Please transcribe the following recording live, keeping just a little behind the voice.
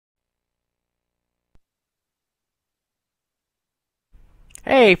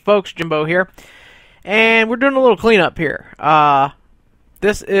Hey folks, Jimbo here, and we're doing a little cleanup here.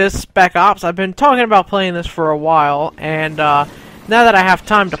 This is Spec Ops. I've been talking about playing this for a while, and now that I have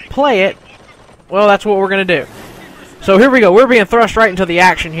time to play it, well, that's what we're going to do. So here we go. We're being thrust right into the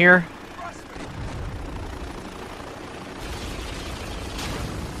action here.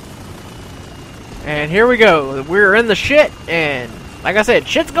 And here we go. We're in the shit, and like I said,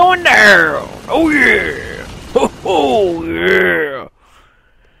 shit's going down. Oh yeah! Oh yeah!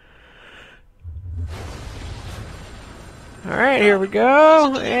 Alright, here we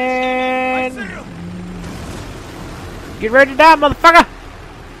go, and get ready to die, motherfucker!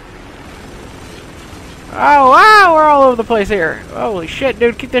 Oh, wow, we're all over the place here. Holy shit,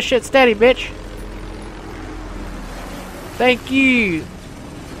 dude, keep this shit steady, bitch. Thank you.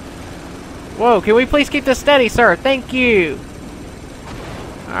 Whoa, can we please keep this steady, sir? Thank you.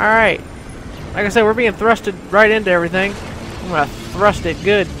 Alright. Like I said, we're being thrusted right into everything. I'm gonna thrust it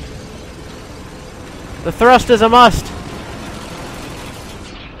good. The thrust is a must.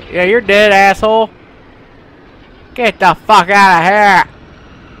 Yeah, you're dead, asshole. Get the fuck out of here.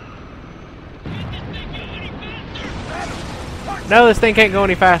 No, this thing can't go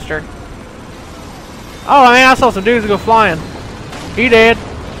any faster. Oh, man, I saw some dudes go flying. He dead.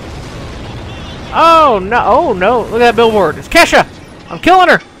 Oh, no. Oh, no. Look at that billboard. It's Kesha. I'm killing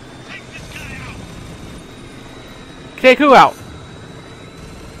her. Take who out?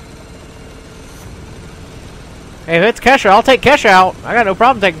 Hey, if it's Kesha, I'll take Kesha out. I got no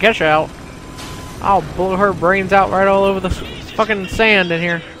problem taking Kesha out. I'll blow her brains out right all over the fucking sand in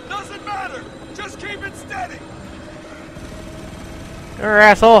here. Doesn't matter. Just keep it steady. Her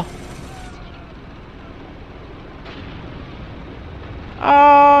asshole.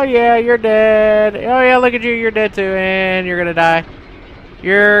 Oh yeah, you're dead. Oh yeah, look at you. You're dead too, and you're gonna die.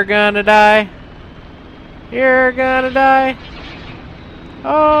 You're gonna die. You're gonna die.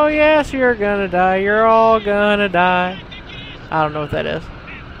 Oh, yes, you're gonna die. You're all gonna die. I don't know what that is.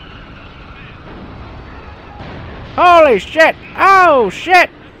 Holy shit! Oh, shit!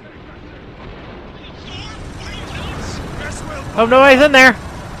 Oh, nobody's in there.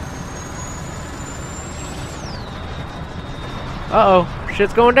 Uh-oh.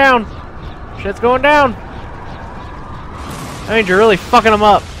 Shit's going down. Shit's going down. That means you're really fucking them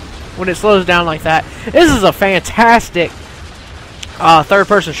up when it slows down like that. This is a fantastic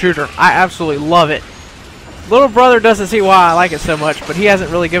third-person shooter. I absolutely love it. Little brother doesn't see why I like it so much, but he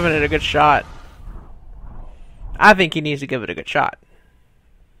hasn't really given it a good shot. I think he needs to give it a good shot.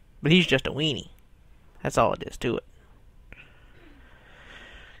 But he's just a weenie. That's all it is to it.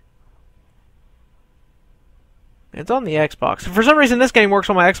 It's on the Xbox. For some reason, this game works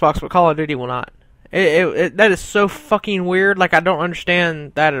on my Xbox, but Call of Duty will not. That is so fucking weird. Like, I don't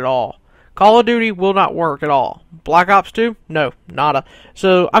understand that at all. Call of Duty will not work at all. Black Ops 2? No, nada.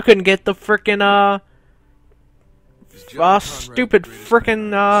 So, I couldn't get the frickin', stupid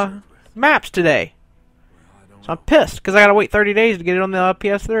frickin', maps today. So I'm pissed, because I gotta wait 30 days to get it on the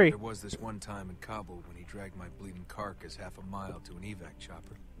PS3. There was this one time in Kabul when he dragged my bleeding carcass half a mile to an evac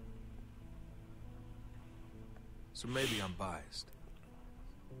chopper. So maybe I'm biased.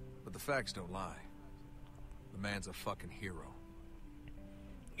 But the facts don't lie. The man's a fucking hero.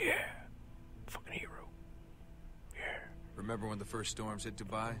 Yeah. Fucking hero. Yeah. Remember when the first storms hit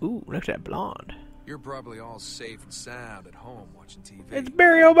Dubai? Ooh, look at that blonde. You're probably all safe and sound at home watching TV. It's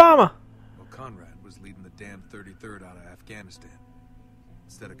Barry Obama. Well, Conrad was leading the damn 33rd out of Afghanistan.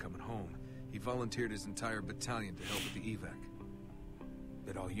 Instead of coming home, he volunteered his entire battalion to help with the evac.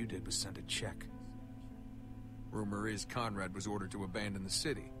 But all you did was send a check. Rumor is Conrad was ordered to abandon the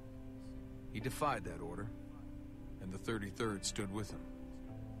city. He defied that order, and the 33rd stood with him.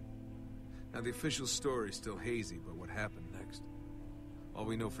 Now, the official story's still hazy about what happened next. All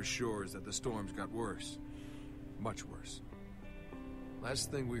we know for sure is that the storms got worse. Much worse.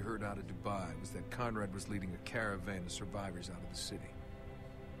 Last thing we heard out of Dubai was that Conrad was leading a caravan of survivors out of the city.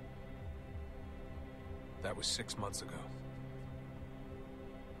 That was 6 months ago.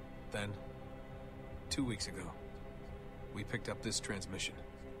 Then, 2 weeks ago, we picked up this transmission.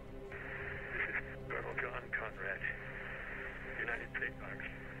 This is Colonel John Conrad, United States Army.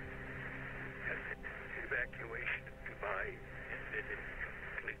 Evacuation of Dubai ended in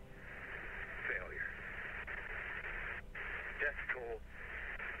complete failure. Death toll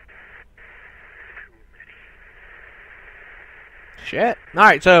too many. Shit.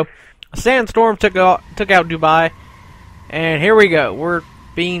 Alright, so a sandstorm took out Dubai, and here we go. We're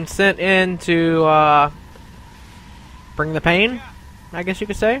being sent in to bring the pain, I guess you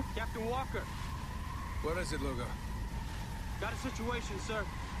could say. Captain Walker. What is it, Lugo? Got a situation, sir.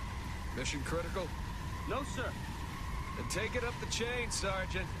 Mission critical? No, sir. And take it up the chain,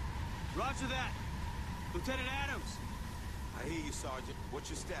 Sergeant. Roger that. Lieutenant Adams. I hear you, Sergeant. What's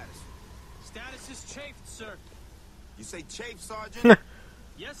your status? Status is chafed, sir. You say chafe, Sergeant?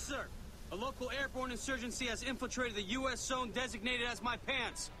 Yes, sir. A local airborne insurgency has infiltrated the U.S. zone designated as my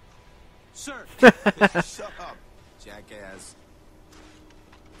pants. Sir. Shut up, jackass.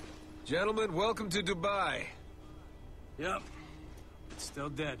 Gentlemen, welcome to Dubai. Yep. It's still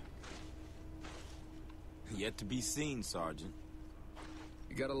dead. Yet to be seen, Sergeant.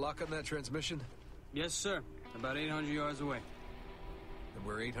 You got a lock on that transmission? Yes, sir. About 800 yards away. And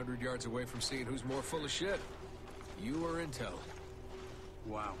we're 800 yards away from seeing who's more full of shit. You or Intel?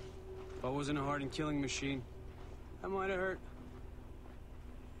 Wow. If I wasn't a hardened killing machine, that might have hurt.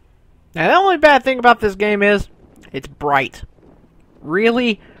 Now, the only bad thing about this game is it's bright.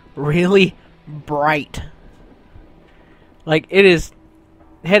 Really, really bright. Like, it is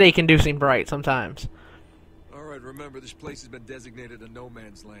headache-inducing bright sometimes. Alright, remember, this place has been designated a no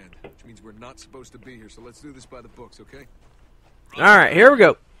man's land, which means we're not supposed to be here, so let's do this by the books, okay? Alright, here we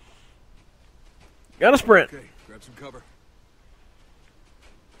go. Gotta sprint. Okay, grab some cover.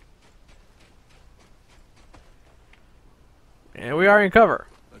 And we are in cover.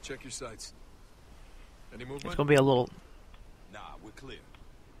 Now check your sights. Any movement? It's gonna be a little... Nah, we're clear.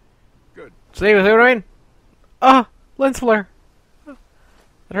 Good. See what I mean? Ah! Lens flare! That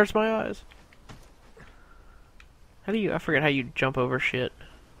hurts my eyes. How do you... I forget how you jump over shit.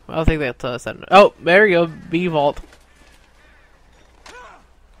 Well, I don't think they'll tell us that. Oh! There you go. B-vault.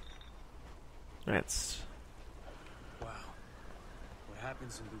 That's... Wow. What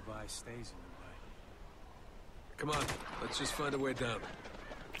happens in Dubai stays in Dubai. Come on, let's just find a way down.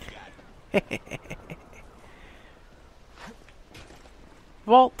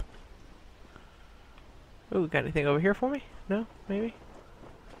 Vault! Ooh, got anything over here for me? No? Maybe?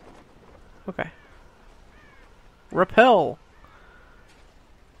 Okay. Repel!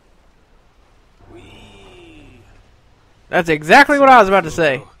 Whee! That's exactly what I was about to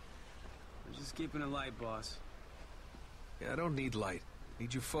say. We're just keeping it light, boss. Yeah, I don't need light.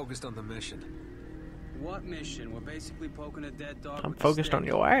 Need you focused on the mission. What mission? We're basically poking a dead dog. I'm with a focused stick. on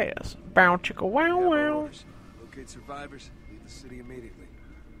your ass. Bow chicka wow We have our wow. orders. Locate survivors, leave the city immediately.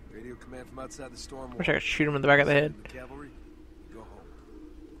 Radio command from outside the storm. Wish I could shoot him in the back of the head. The cavalry, you go home.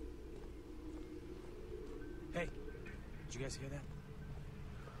 Hey, did you guys hear that?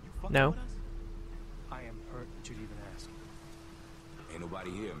 You fucking No. with us? I am hurt that you'd even ask. Ain't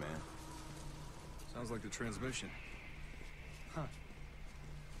nobody here, man. Sounds like the transmission. Huh.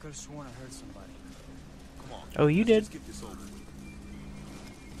 Could have sworn I heard somebody. Come on. Oh, you did? Let's get this over with.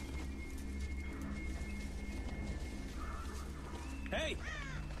 Hey!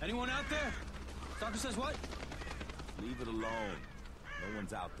 Anyone out there? Doctor says what? Leave it alone. No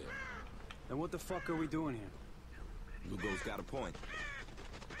one's out there. Then what the fuck are we doing here? Lugo's got a point.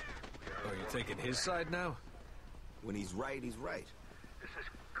 Oh, you're taking his side now? When he's right, he's right.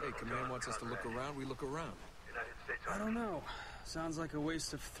 Hey, command wants us to look around, we look around. I don't know. Sounds like a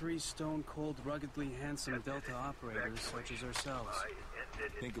waste of 3 stone-cold, ruggedly handsome Delta operators such as ourselves.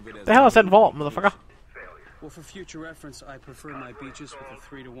 Think of it as The hell is that vault, motherfucker? Well, for future reference, I prefer my beaches with a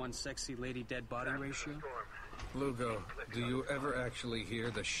 3-to-1 sexy lady dead body ratio. Lugo, do you ever actually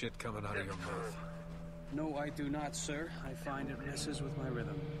hear the shit coming out of your mouth? No, I do not, sir. I find it messes with my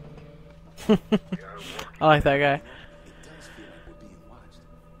rhythm. I like that guy. It does feel like we're being watched.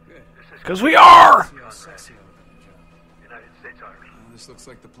 Good. Because we are! See how sexy I look in the job. United States Army. This looks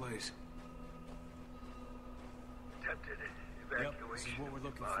like the place. Attempted Yep, evacuation. this is what we're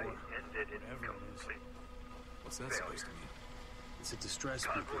looking Dubai for. ended Whatever it is. incomplete. What's that supposed to mean? It's a distress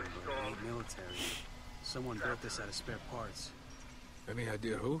beacon, but it ain't military. Someone built this out of spare parts. Any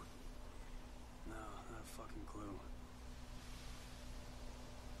idea who? No, not a fucking clue.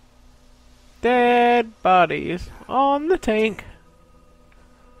 Dead bodies on the tank.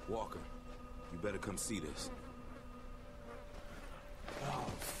 Walker, you better come see this. Oh,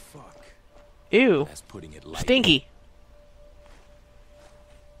 fuck. Ew. That's putting it lightly. Stinky.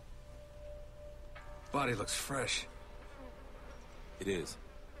 Body looks fresh. It is.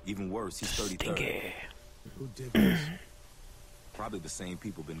 Even worse, he's 33rd. Stinky. Who did this? Probably the same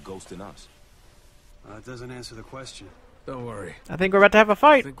people been ghosting us. It doesn't answer the question. Don't worry. I think we're about to have a I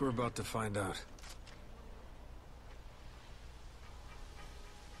fight. think we're about to find out.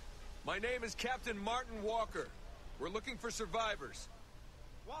 My name is Captain Martin Walker. We're looking for survivors.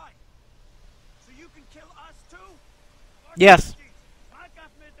 Why? So you can kill us too? Yes.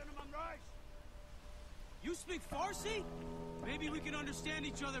 You speak Farsi? Maybe we can understand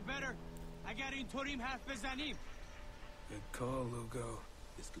each other better. I got in Torim half bezanim. Good call, Lugo.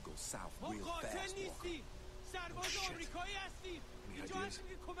 This could go south real fast, Walker. Any ideas?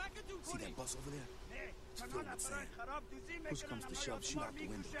 See that bus over there? It's filled with sand. Push comes to shove, shoot out the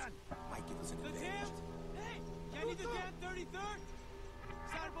windows. Might give us an advantage.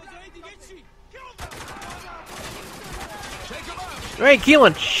 Hey,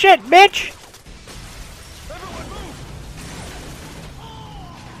 Keelan. Shit, bitch!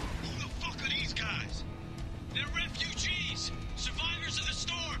 Who the fuck are these guys? They're refugees, survivors of the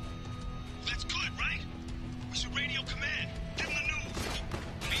storm. That's good, right? We should radio command. Give them the news.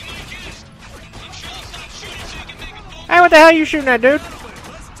 Be my guest. I'm sure they'll stop shooting so you can make a phone. Hey, what the hell are you shooting at, dude?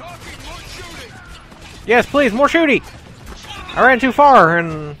 Less talking, more shooting. Yes, please, more shooting. I ran too far,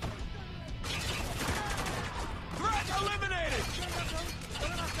 and... Threat eliminated.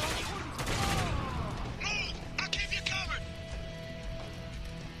 Move! I'll keep you covered.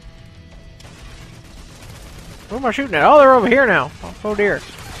 Who am I shooting at? Oh, they're over here now. Oh dear.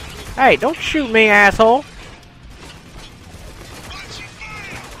 Hey, don't shoot me, asshole. Watch your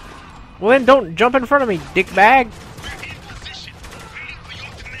fire. Well, then don't jump in front of me, dickbag. We're in position, waiting for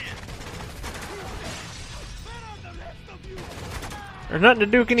your command. There's nothing to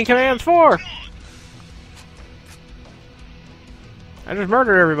duke any commands for. Come on. I just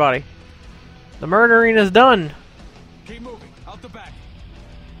murdered everybody. The murdering is done. Keep moving. Out the back.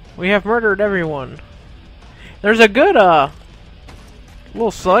 We have murdered everyone. There's a good,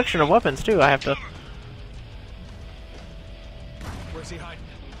 little selection of weapons, too. I have to... Where's he hiding?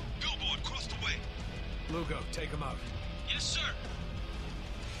 Billboard crossed the way. Lugo, take him out. Yes, sir.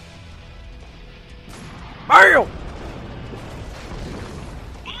 Mario!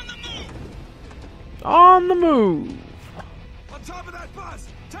 On the move. On the move. On top of that bus.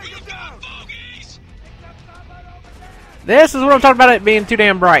 Take him down. Bogeys. This is what I'm talking about, it being too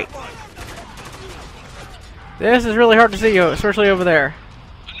damn bright. This is really hard to see, especially over there.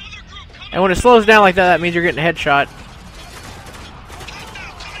 Another group coming. And when it slows down like that, that means you're getting a headshot.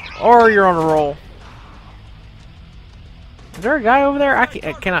 Or you're on a roll. Is there a guy over there? I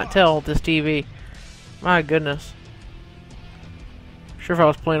cannot tell with this TV. My goodness. Sure, if I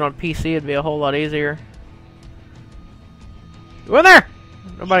was playing on PC, it'd be a whole lot easier. Go in there!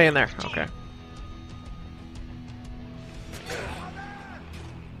 Nobody in there. Okay.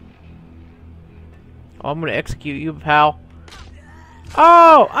 Oh, I'm gonna execute you, pal.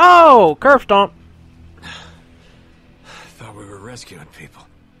 Oh! Oh! Curve stomp. Thought we were rescuing people.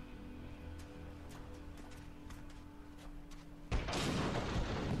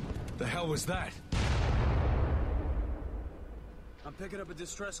 The hell was that? I'm picking up a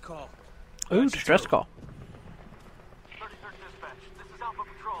distress call. Ooh, distress call. 33rd Dispatch, this is Alpha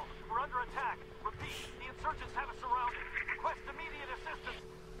Patrol. We're under attack. Repeat, the insurgents have us surrounded. Request immediate assistance.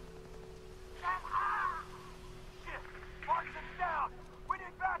 Shit! Markson's down! We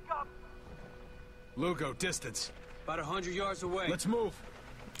need backup! Lugo, distance. About 100 yards away. Let's move.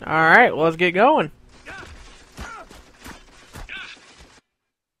 Alright, well, let's get going.